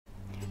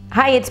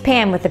Hi, it's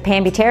Pam with the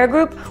Pam Butera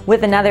Group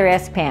with another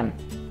Ask Pam.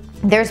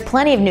 There's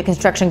plenty of new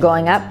construction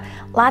going up,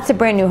 lots of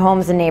brand new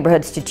homes and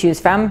neighborhoods to choose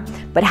from,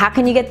 but how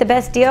can you get the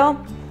best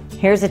deal?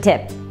 Here's a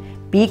tip.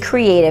 Be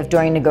creative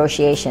during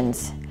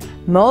negotiations.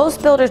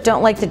 Most builders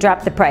don't like to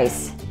drop the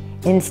price.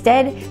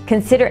 Instead,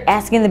 consider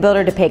asking the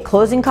builder to pay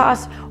closing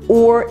costs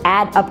or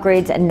add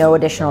upgrades at no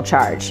additional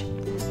charge.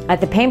 At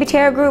the Pam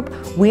Butera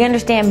Group, we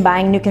understand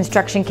buying new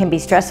construction can be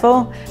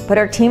stressful, but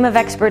our team of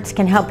experts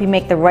can help you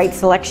make the right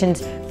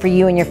selections for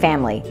you and your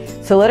family.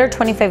 So let our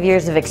 25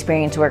 years of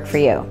experience work for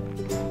you.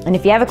 And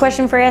if you have a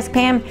question for Ask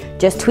Pam,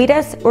 just tweet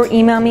us or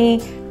email me,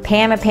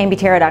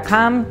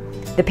 pam@pambutera.com.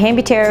 The Pam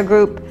Butera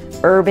Group,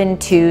 Urban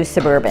to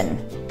Suburban.